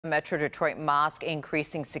Metro Detroit mosque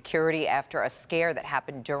increasing security after a scare that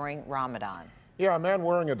happened during Ramadan. Yeah, a man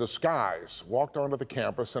wearing a disguise walked onto the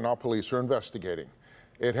campus and now police are investigating.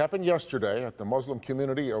 It happened yesterday at the Muslim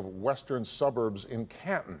community of western suburbs in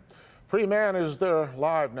Canton. Priya Man is there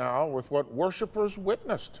live now with what worshipers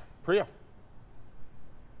witnessed. Priya.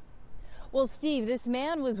 Well, Steve, this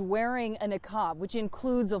man was wearing a niqab, which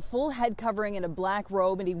includes a full head covering and a black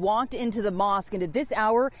robe, and he walked into the mosque. And at this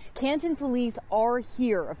hour, Canton police are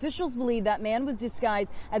here. Officials believe that man was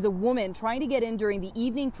disguised as a woman trying to get in during the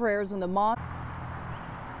evening prayers when the mosque.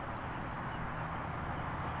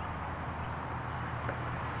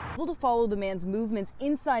 To follow the man's movements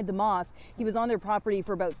inside the mosque. He was on their property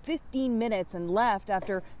for about 15 minutes and left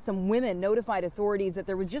after some women notified authorities that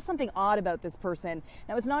there was just something odd about this person.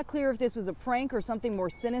 Now, it's not clear if this was a prank or something more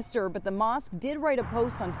sinister, but the mosque did write a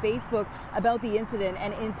post on Facebook about the incident,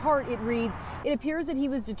 and in part it reads, "It appears that he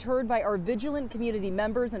was deterred by our vigilant community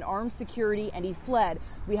members and armed security, and he fled.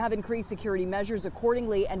 We have increased security measures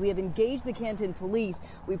accordingly, and we have engaged the Canton police.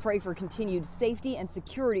 We pray for continued safety and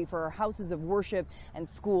security for our houses of worship and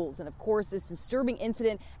schools." And of course, this disturbing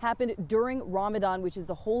incident happened during Ramadan, which is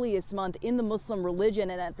the holiest month in the Muslim religion.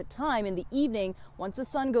 And at the time, in the evening, once the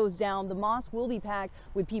sun goes down, the mosque will be packed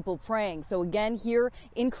with people praying. So again, here,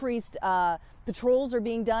 increased patrols are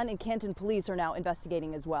being done, and Canton police are now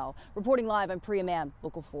investigating as well. Reporting live, I'm Priya Man,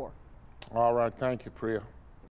 Local 4. All right, thank you, Priya.